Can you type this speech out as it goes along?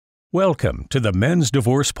Welcome to the Men's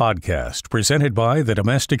Divorce Podcast, presented by the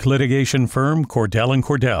domestic litigation firm Cordell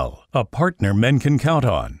Cordell, a partner men can count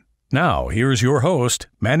on. Now, here's your host,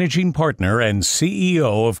 Managing Partner and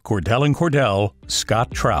CEO of Cordell Cordell,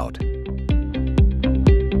 Scott Trout.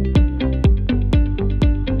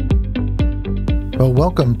 Well,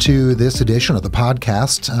 welcome to this edition of the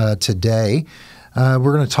podcast. Today,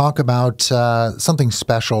 we're going to talk about something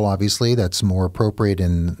special, obviously, that's more appropriate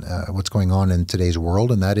in what's going on in today's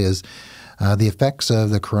world, and that is the effects of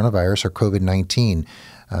the coronavirus or COVID-19.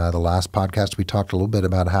 The last podcast, we talked a little bit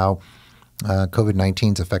about how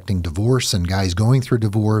COVID-19 is affecting divorce and guys going through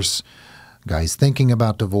divorce, guys thinking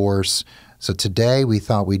about divorce. So today, we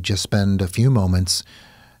thought we'd just spend a few moments.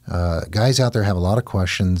 Guys out there have a lot of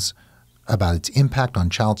questions about its impact on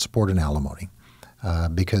child support and alimony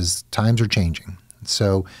because times are changing.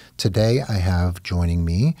 So today I have joining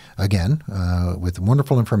me again with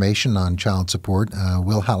wonderful information on child support,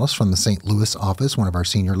 Will Halaz from the St. Louis office, one of our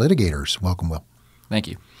senior litigators. Welcome, Will. Thank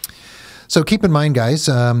you. So keep in mind, guys,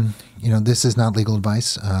 this is not legal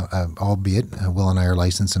advice, albeit Will and I are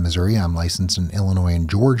licensed in Missouri. I'm licensed in Illinois and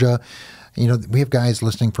Georgia. We have guys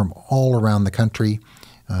listening from all around the country.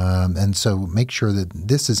 And so make sure that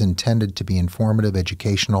this is intended to be informative,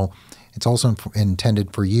 educational. It's also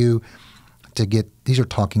intended for you to get, these are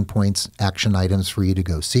talking points, action items for you to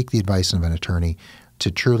go seek the advice of an attorney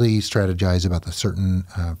to truly strategize about the certain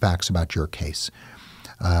facts about your case.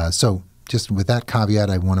 So just with that caveat,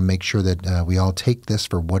 I want to make sure that we all take this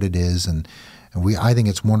for what it is. And I think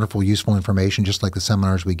it's wonderful, useful information, just like the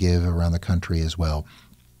seminars we give around the country as well.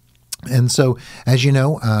 And so, as you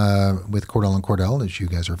know, with Cordell Cordell, as you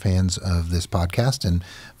guys are fans of this podcast and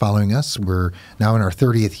following us, we're now in our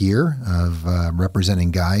 30th year of representing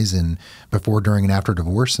guys in before, during, and after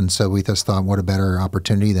divorce. And so we just thought, what a better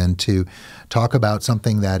opportunity than to talk about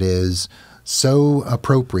something that is so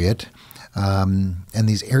appropriate and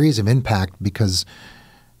these areas of impact because,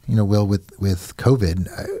 Will, with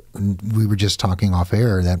COVID, we were just talking off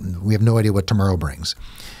air that we have no idea what tomorrow brings.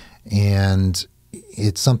 And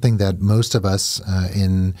it's something that most of us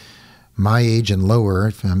in my age and lower,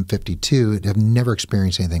 if I'm 52, have never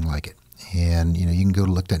experienced anything like it. And, you can go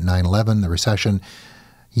to look at 9/11, the recession.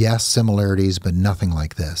 Yes, similarities, but nothing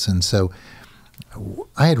like this. And so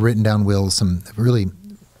I had written down, Will, some really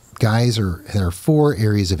there are 4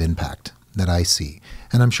 areas of impact that I see.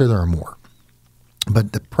 And I'm sure there are more.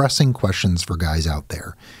 But the pressing questions for guys out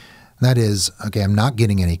there. That is, okay, I'm not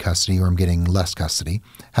getting any custody or I'm getting less custody.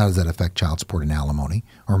 How does that affect child support and alimony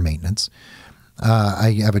or maintenance?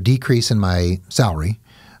 I have a decrease in my salary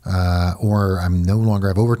or I'm no longer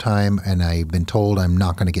have overtime and I've been told I'm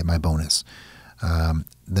not going to get my bonus.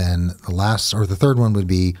 Then the third one would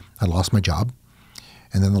be I lost my job.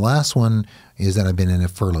 And then the last one is that I've been in a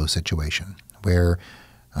furlough situation where,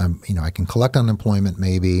 I can collect unemployment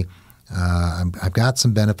maybe. I've got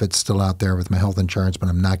some benefits still out there with my health insurance, but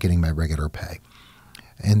I'm not getting my regular pay.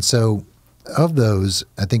 And so of those,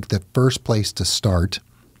 I think the first place to start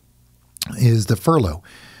is the furlough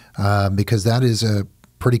because that is a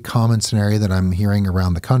pretty common scenario that I'm hearing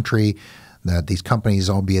around the country that these companies,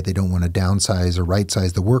 albeit they don't want to downsize or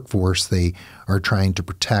right-size the workforce, they are trying to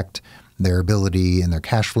protect their ability and their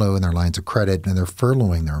cash flow and their lines of credit, and they're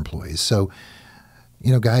furloughing their employees. So,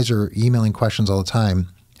 guys are emailing questions all the time.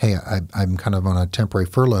 Hey, I'm kind of on a temporary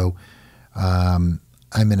furlough. I'm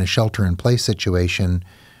in a shelter-in-place situation.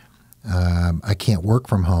 I can't work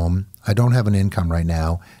from home. I don't have an income right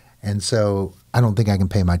now. And so I don't think I can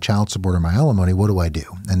pay my child support or my alimony. What do I do?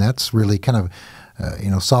 And that's really kind of,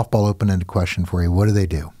 softball open-ended question for you. What do they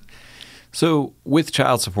do? So with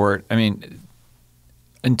child support,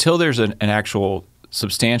 until there's an actual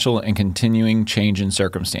substantial and continuing change in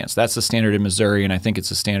circumstance. That's the standard in Missouri, and I think it's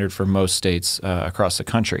a standard for most states across the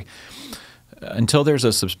country. Until there's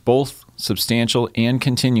both substantial and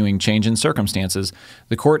continuing change in circumstances,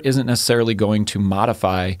 the court isn't necessarily going to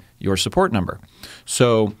modify your support number.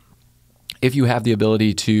 So if you have the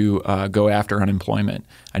ability to go after unemployment,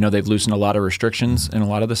 I know they've loosened a lot of restrictions in a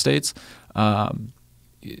lot of the states,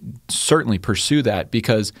 certainly pursue that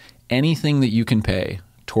because anything that you can pay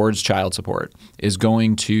towards child support is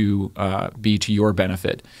going to be to your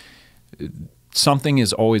benefit. Something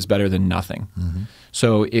is always better than nothing. Mm-hmm.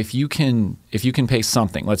 So if you can pay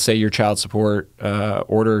something, let's say your child support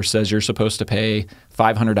order says you're supposed to pay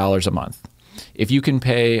 $500 a month. If you can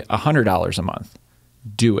pay $100 a month,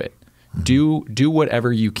 do it. Mm-hmm. Do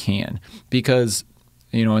whatever you can because,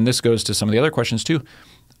 and this goes to some of the other questions too.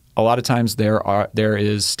 A lot of times there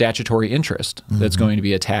is statutory interest that's going to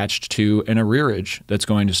be attached to an arrearage that's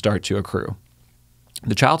going to start to accrue.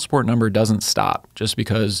 The child support number doesn't stop just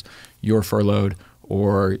because you're furloughed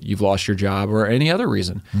or you've lost your job or any other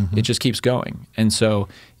reason. It just keeps going. And so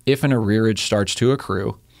if an arrearage starts to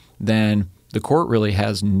accrue, then the court really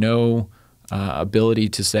has no ability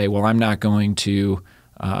to say, well, I'm not going to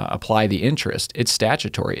apply the interest. It's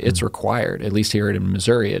statutory. It's required. At least here in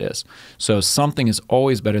Missouri it is. So something is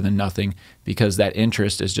always better than nothing, because that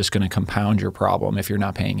interest is just going to compound your problem if you're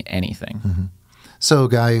not paying anything. So,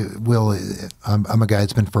 Will, I'm a guy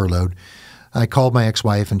that's been furloughed. I called my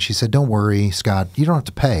ex-wife and she said, don't worry, Scott, you don't have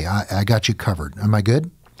to pay. I got you covered. Am I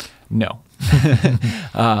good? No.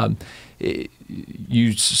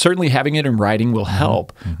 You certainly having it in writing will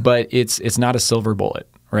help, but it's not a silver bullet,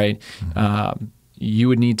 right? You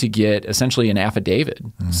would need to get essentially an affidavit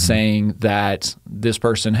saying that this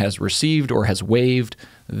person has received or has waived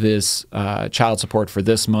this child support for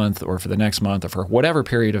this month or for the next month or for whatever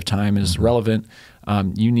period of time is relevant.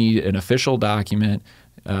 You need an official document,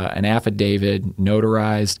 an affidavit,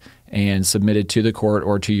 notarized and submitted to the court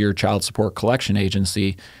or to your child support collection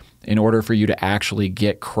agency in order for you to actually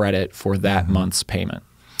get credit for that month's payment.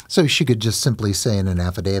 So she could just simply say in an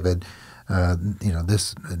affidavit,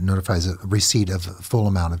 this notifies a receipt of a full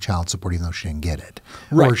amount of child support even though she didn't get it.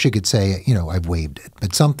 Right. Or she could say, I've waived it.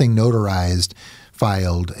 But something notarized,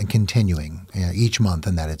 filed, and continuing each month,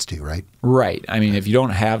 and that it's due, right? Right. I mean, if you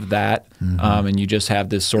don't have that and you just have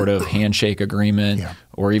this sort of handshake agreement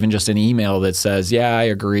or even just an email that says, yeah, I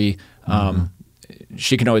agree,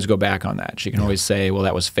 she can always go back on that. She can always say, well,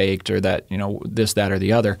 that was faked or that, this, that, or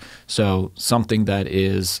the other. So something that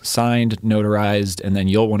is signed, notarized, and then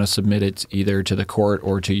you'll want to submit it either to the court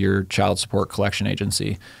or to your child support collection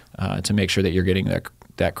agency to make sure that you're getting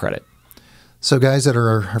that credit. So guys that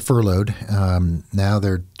are furloughed, now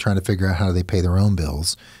they're trying to figure out how they pay their own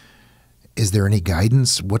bills. Is there any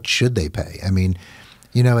guidance? What should they pay? I mean,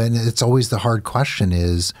 and it's always the hard question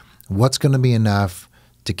is, what's going to be enough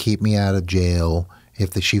to keep me out of jail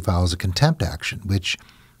if she files a contempt action, which,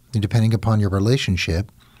 depending upon your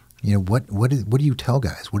relationship, what do you tell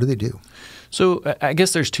guys? What do they do? So I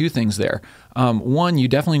guess there's two things there. One, you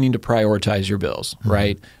definitely need to prioritize your bills,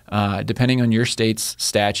 right? Depending on your state's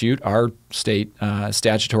statute, our state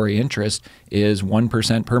statutory interest is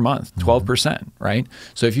 1% per month, 12%, right?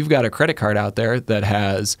 So if you've got a credit card out there that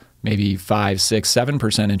has maybe 5, 6,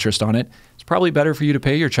 7% interest on it, it's probably better for you to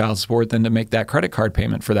pay your child support than to make that credit card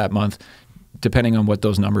payment for that month, depending on what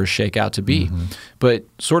those numbers shake out to be. But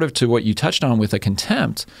sort of to what you touched on with a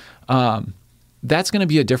contempt, that's going to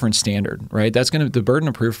be a different standard, right? The burden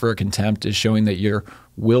of proof for a contempt is showing that you're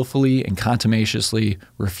willfully and contumaciously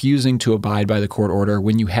refusing to abide by the court order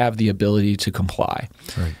when you have the ability to comply.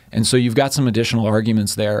 Right. And so you've got some additional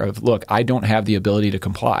arguments there of, look, I don't have the ability to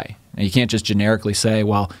comply. And you can't just generically say,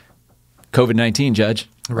 well, COVID-19, judge,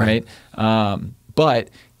 right? But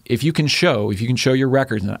if you can show your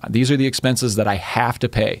records, these are the expenses that I have to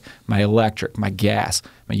pay, my electric, my gas,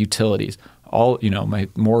 my utilities, all, my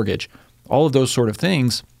mortgage, all of those sort of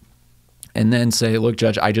things, and then say, look,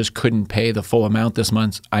 judge, I just couldn't pay the full amount this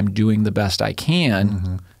month. I'm doing the best I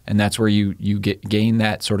can. And that's where you gain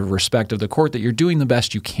that sort of respect of the court that you're doing the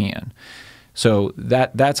best you can. So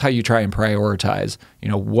that's how you try and prioritize,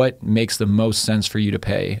 what makes the most sense for you to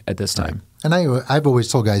pay at this time. And I've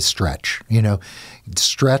always told guys stretch,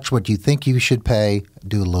 stretch what you think you should pay,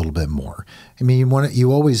 do a little bit more. I mean,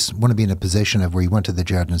 you always want to be in a position of where you went to the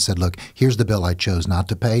judge and said, look, here's the bill I chose not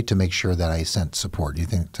to pay to make sure that I sent support. Do you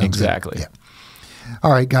think sounds exactly? Good? Yeah.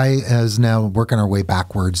 All right, Guy is now working our way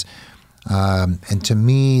backwards. And to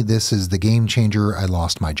me, this is the game changer. I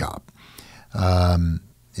lost my job.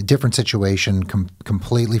 A different situation,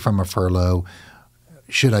 completely from a furlough.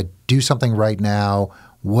 Should I do something right now?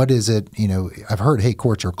 What is it? I've heard, hey,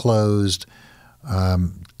 courts are closed.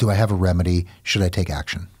 Do I have a remedy? Should I take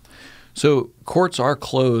action? So courts are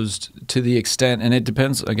closed to the extent, and it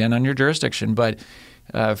depends, again, on your jurisdiction. But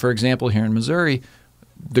for example, here in Missouri,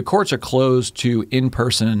 the courts are closed to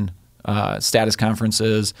in-person status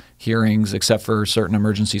conferences, hearings, except for certain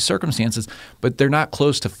emergency circumstances, but they're not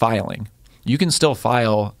closed to filing. You can still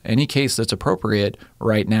file any case that's appropriate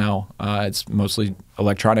right now. It's mostly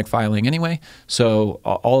electronic filing anyway, so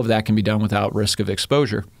all of that can be done without risk of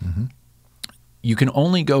exposure. You can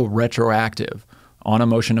only go retroactive on a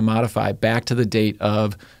motion to modify back to the date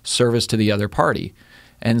of service to the other party.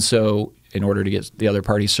 And so in order to get the other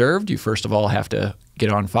party served, you first of all have to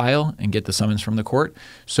get on file and get the summons from the court.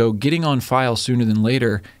 So getting on file sooner than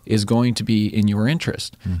later is going to be in your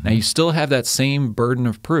interest. Now, you still have that same burden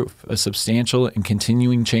of proof, a substantial and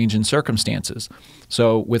continuing change in circumstances.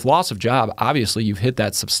 So with loss of job, obviously you've hit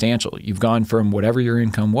that substantial. You've gone from whatever your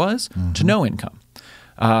income was to no income.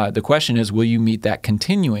 The question is, will you meet that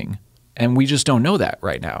continuing And we just don't know that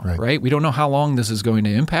right now, right? We don't know how long this is going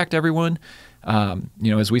to impact everyone.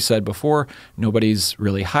 As we said before, nobody's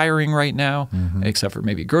really hiring right now, except for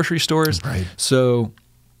maybe grocery stores. Right. So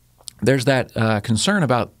there's that concern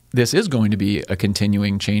about this is going to be a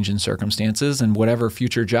continuing change in circumstances, and whatever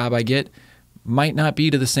future job I get might not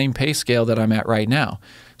be to the same pay scale that I'm at right now.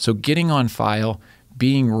 So getting on file,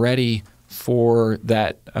 being ready for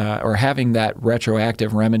that, or having that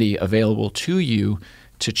retroactive remedy available to you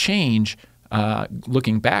to change,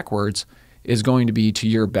 looking backwards, is going to be to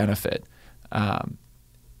your benefit.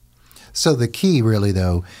 So the key really,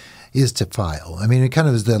 though, is to file. I mean, it kind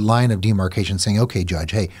of is the line of demarcation saying, okay,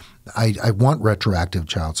 judge, hey, I want retroactive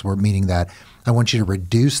child support, meaning that I want you to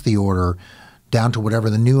reduce the order down to whatever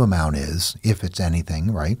the new amount is, if it's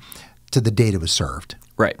anything, right, to the date it was served.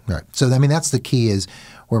 Right. Right. So, I mean, that's the key, is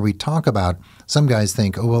where we talk about some guys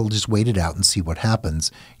think, oh, well, just wait it out and see what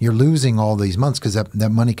happens. You're losing all these months because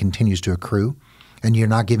that money continues to accrue. And you're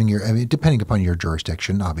not giving depending upon your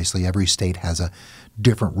jurisdiction, obviously every state has a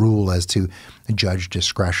different rule as to judge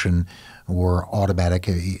discretion or automatic.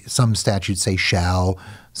 Some statutes say shall,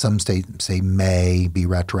 some states say may be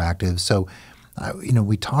retroactive. So,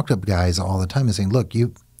 we talk to guys all the time and saying, look,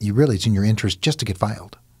 you really, it's in your interest just to get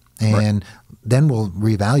filed. And then we'll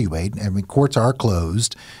reevaluate. I mean, courts are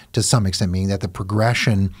closed to some extent, meaning that the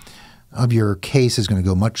progression of your case is going to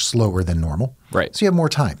go much slower than normal. Right. So you have more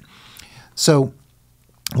time. So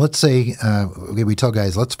let's say we tell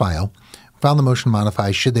guys, let's file the motion to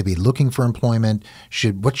modify. Should they be looking for employment?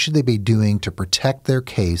 What should they be doing to protect their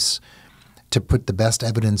case, to put the best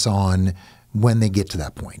evidence on when they get to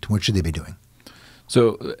that point? What should they be doing?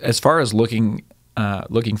 So as far as looking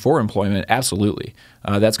for employment, absolutely.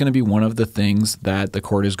 That's going to be one of the things that the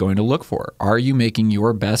court is going to look for. Are you making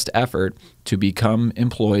your best effort to become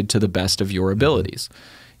employed to the best of your abilities?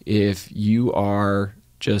 If you are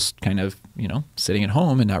just kind of, sitting at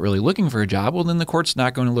home and not really looking for a job, well, then the court's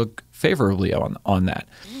not going to look favorably on that.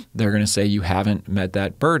 They're going to say you haven't met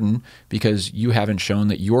that burden because you haven't shown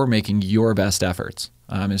that you're making your best efforts.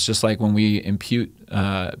 It's just like when we impute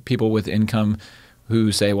people with income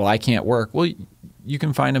who say, well, I can't work. Well, you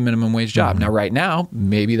can find a minimum wage job. Now, right now,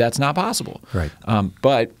 maybe that's not possible. Right.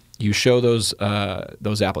 But you show those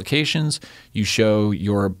applications. You show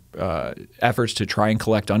your efforts to try and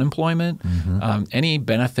collect unemployment. Any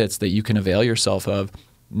benefits that you can avail yourself of.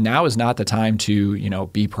 Now is not the time to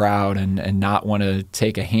be proud and not want to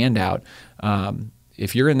take a handout.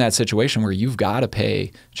 If you're in that situation where you've got to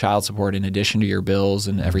pay child support in addition to your bills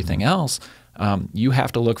and everything else, you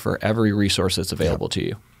have to look for every resource that's available to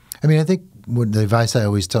you. I mean, I think the advice I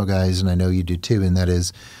always tell guys, and I know you do too, and that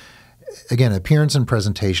is, again, appearance and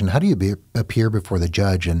presentation. How do you appear before the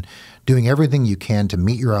judge, and doing everything you can to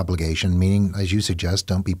meet your obligation, meaning, as you suggest,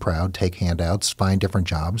 don't be proud, take handouts, find different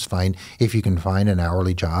jobs, if you can find an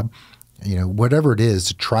hourly job, whatever it is,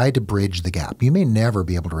 to try to bridge the gap. You may never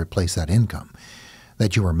be able to replace that income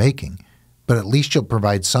that you are making, but at least you'll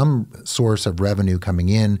provide some source of revenue coming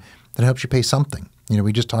in that helps you pay something.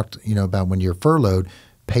 We just talked, about when you're furloughed,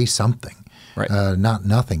 pay something, right? Not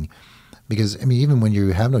nothing. Because, even when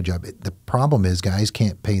you have no job, the problem is guys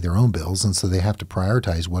can't pay their own bills, and so they have to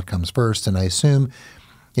prioritize what comes first. And I assume,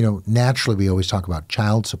 naturally we always talk about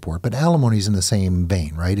child support, but alimony is in the same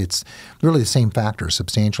vein, right? It's really the same factor,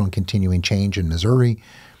 substantial and continuing change in Missouri.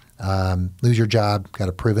 Lose your job, got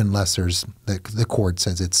to prove it unless the court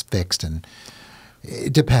says it's fixed, and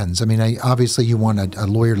it depends. Obviously you want a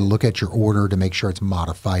lawyer to look at your order to make sure it's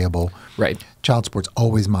modifiable. Right. Child support's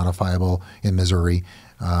always modifiable in Missouri.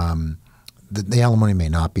 The alimony may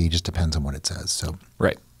not be, just depends on what it says. So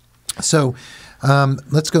right. So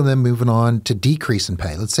let's go then moving on to decrease in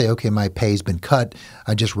pay. Let's say, okay, my pay's been cut.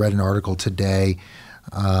 I just read an article today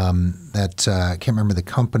that I can't remember the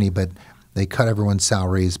company, but they cut everyone's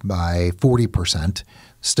salaries by 40%,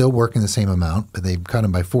 still working the same amount, but they've cut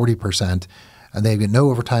them by 40%, and they get no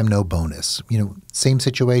overtime, no bonus. Same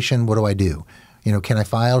situation. What do I do? Can I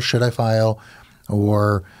file? Should I file?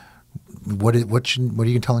 Or what are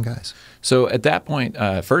you telling guys? So at that point,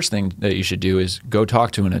 first thing that you should do is go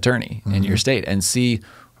talk to an attorney in your state and see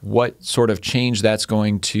what sort of change that's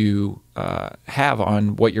going to have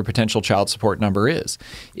on what your potential child support number is.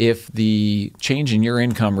 If the change in your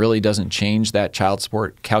income really doesn't change that child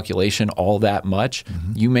support calculation all that much,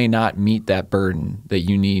 you may not meet that burden that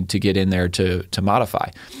you need to get in there to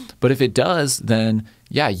modify. But if it does, then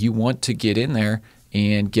yeah, you want to get in there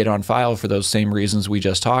and get on file for those same reasons we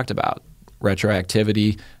just talked about.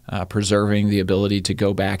 Retroactivity, preserving the ability to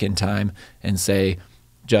go back in time and say,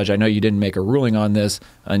 Judge, I know you didn't make a ruling on this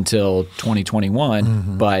until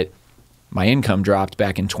 2021, but my income dropped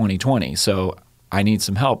back in 2020. So I need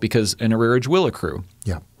some help, because an arrearage will accrue.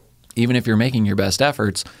 Yeah. Even if you're making your best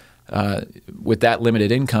efforts, with that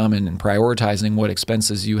limited income and prioritizing what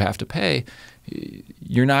expenses you have to pay,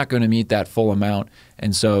 you're not going to meet that full amount.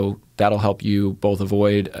 And so that'll help you both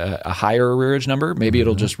avoid a higher arrearage number. Maybe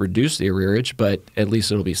it'll just reduce the arrearage, but at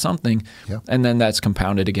least it'll be something. Yep. And then that's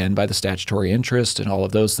compounded again by the statutory interest and all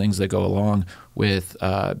of those things that go along with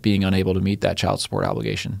being unable to meet that child support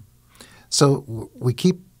obligation. So we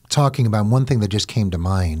keep talking about one thing that just came to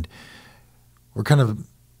mind. We're kind of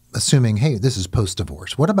assuming, hey, this is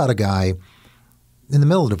post-divorce. What about a guy in the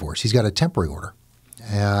middle of divorce? He's got a temporary order.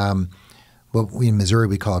 In Missouri,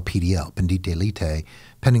 we call it PDL, pendite lite,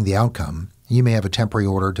 pending the outcome. You may have a temporary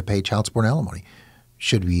order to pay child support and alimony.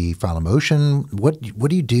 Should we file a motion? What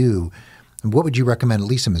do you do? What would you recommend, at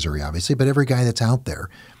least in Missouri, obviously, but every guy that's out there?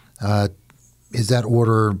 Is that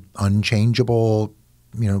order unchangeable,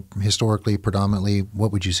 historically, predominantly?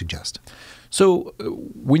 What would you suggest? So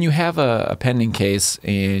when you have a pending case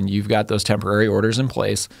and you've got those temporary orders in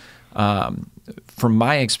place, from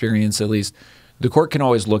my experience at least, the court can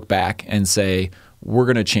always look back and say, we're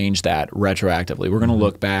going to change that retroactively. We're going to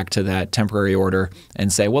look back to that temporary order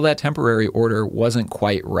and say, well, that temporary order wasn't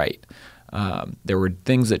quite right. There were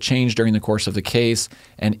things that changed during the course of the case,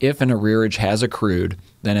 and if an arrearage has accrued,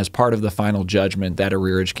 then as part of the final judgment, that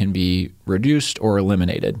arrearage can be reduced or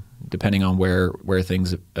eliminated, depending on where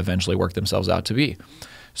things eventually work themselves out to be.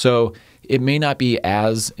 So it may not be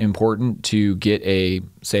as important to get a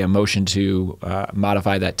motion to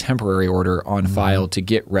modify that temporary order on file to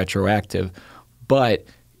get retroactive, but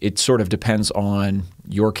it sort of depends on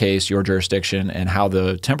your case, your jurisdiction, and how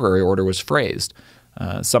the temporary order was phrased.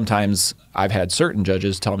 Sometimes I've had certain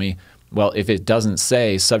judges tell me, well, if it doesn't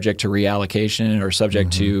say subject to reallocation or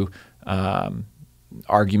subject to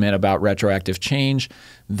argument about retroactive change,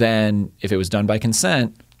 then if it was done by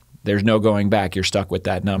consent, there's no going back. You're stuck with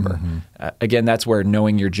that number. Again, that's where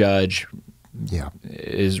knowing your judge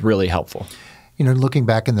is really helpful. Looking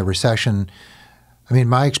back in the recession,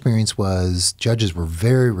 my experience was judges were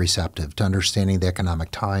very receptive to understanding the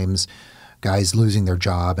economic times, guys losing their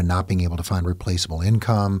job and not being able to find replaceable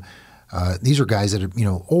income. These are guys that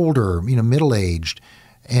are, older, middle-aged,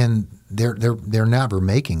 and they're never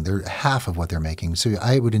making. They're half of what they're making. So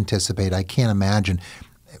I would anticipate, I can't imagine,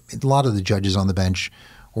 a lot of the judges on the bench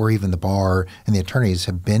or even the bar and the attorneys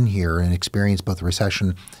have been here and experienced both the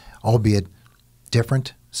recession, albeit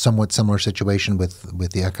different, somewhat similar situation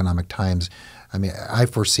with the economic times. I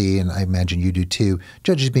foresee, and I imagine you do too,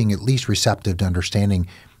 judges being at least receptive to understanding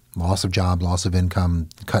loss of job, loss of income,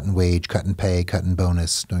 cut in wage, cut in pay, cut in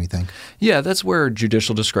bonus, don't you think? Yeah, that's where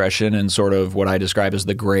judicial discretion and sort of what I describe as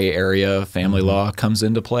the gray area of family law comes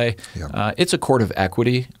into play. Yeah. It's a court of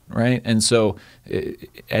equity, right? And so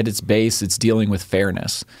at its base, it's dealing with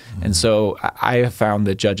fairness. And so I have found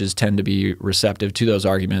that judges tend to be receptive to those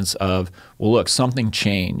arguments of, well, look, something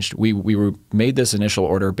changed. We made this initial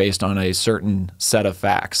order based on a certain set of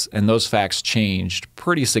facts, and those facts changed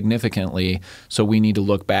pretty significantly, so we need to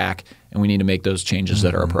look back and we need to make those changes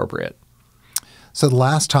that are appropriate. So the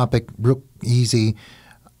last topic, real easy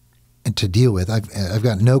to deal with. I've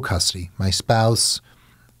got no custody. My spouse,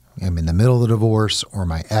 I'm in the middle of the divorce, or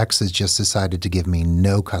my ex has just decided to give me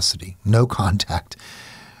no custody, no contact,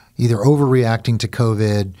 either overreacting to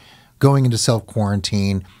COVID, going into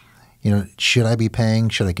self-quarantine. Should I be paying?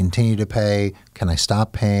 Should I continue to pay? Can I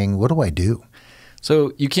stop paying? What do I do?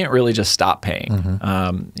 So you can't really just stop paying.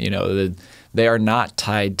 They are not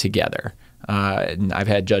tied together. And I've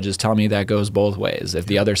had judges tell me that goes both ways. If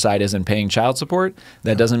the other side isn't paying child support,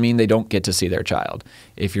 that doesn't mean they don't get to see their child.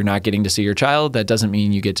 If you're not getting to see your child, that doesn't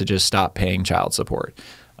mean you get to just stop paying child support.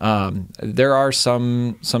 There are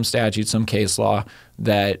some statutes, some case law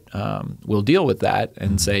that will deal with that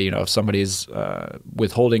and say, if somebody's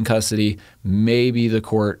withholding custody, maybe the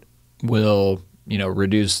court will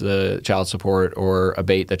reduce the child support or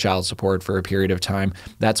abate the child support for a period of time.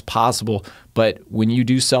 That's possible. But when you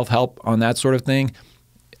do self-help on that sort of thing,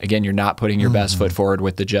 again, you're not putting your best foot forward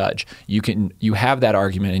with the judge. You have that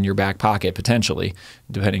argument in your back pocket potentially,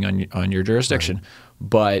 depending on your jurisdiction.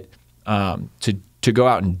 Right. But to go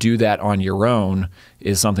out and do that on your own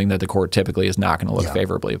is something that the court typically is not going to look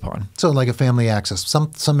favorably upon. So like a family access,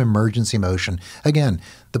 some emergency motion. Again,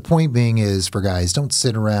 the point being is for guys, don't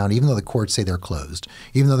sit around, even though the courts say they're closed,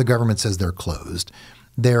 even though the government says they're closed,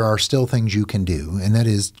 there are still things you can do, and that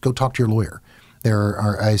is go talk to your lawyer.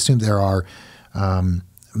 I assume there are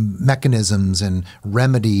mechanisms and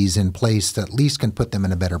remedies in place that at least can put them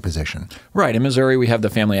in a better position. Right. In Missouri, we have the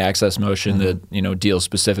family access motion that deals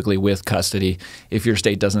specifically with custody. If your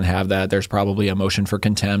state doesn't have that, there's probably a motion for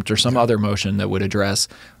contempt or some other motion that would address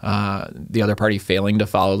the other party failing to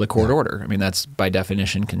follow the court order. I mean, that's by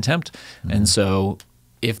definition contempt. And so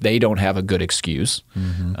if they don't have a good excuse,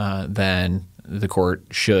 then the court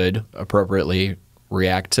should appropriately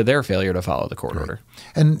react to their failure to follow the court order.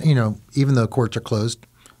 And, even though courts are closed,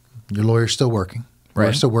 your lawyer's still working. Right.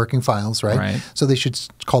 We're still working files, right? So they should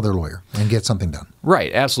call their lawyer and get something done.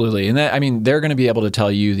 Right, absolutely. And they're going to be able to tell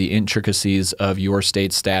you the intricacies of your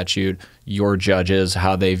state statute, your judges,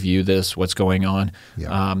 how they view this, what's going on.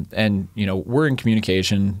 Yeah. And we're in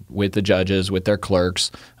communication with the judges, with their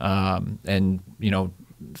clerks, and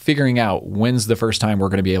figuring out when's the first time we're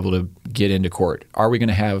going to be able to get into court. Are we going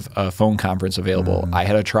to have a phone conference available? I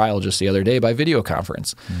had a trial just the other day by video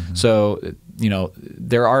conference. So,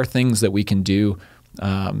 there are things that we can do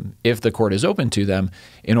if the court is open to them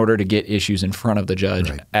in order to get issues in front of the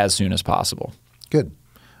judge as soon as possible. Good.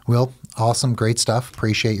 Will, awesome. Great stuff.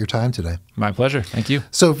 Appreciate your time today. My pleasure. Thank you.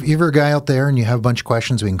 So if you're a guy out there and you have a bunch of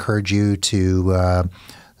questions, we encourage you to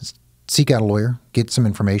seek out a lawyer, get some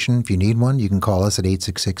information. If you need one, you can call us at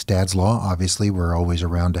 866-DADS-LAW. Obviously, we're always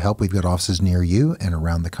around to help. We've got offices near you and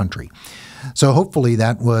around the country. So hopefully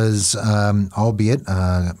that was, albeit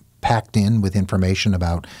packed in with information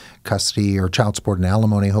about custody or child support and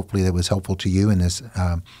alimony. Hopefully that was helpful to you in this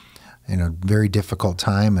very difficult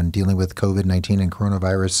time and dealing with COVID-19 and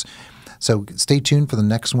coronavirus. So stay tuned for the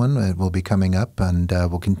next one. It will be coming up, and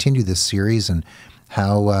we'll continue this series and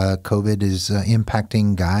how COVID is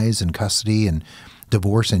impacting guys and custody and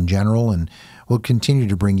divorce in general. And we'll continue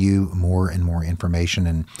to bring you more and more information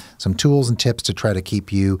and some tools and tips to try to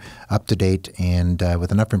keep you up to date and with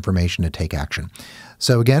enough information to take action.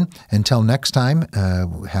 So again, until next time,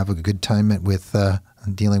 have a good time with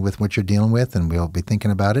dealing with what you're dealing with, and we'll be thinking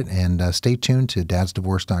about it. And stay tuned to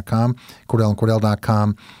dadsdivorce.com,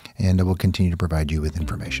 CordellandCordell.com, and we'll continue to provide you with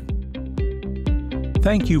information.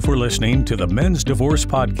 Thank you for listening to the Men's Divorce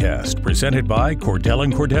Podcast presented by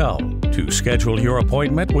Cordell & Cordell. To schedule your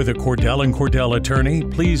appointment with a Cordell & Cordell attorney,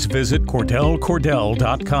 please visit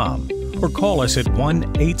CordellCordell.com or call us at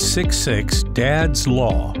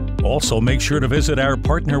 1-866-DADS-LAW. Also, make sure to visit our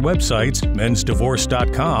partner websites,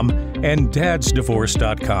 mensdivorce.com and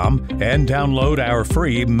dadsdivorce.com, and download our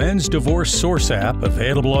free Men's Divorce Source app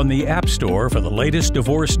available on the App Store for the latest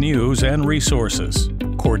divorce news and resources.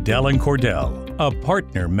 Cordell & Cordell, a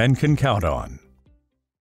partner men can count on.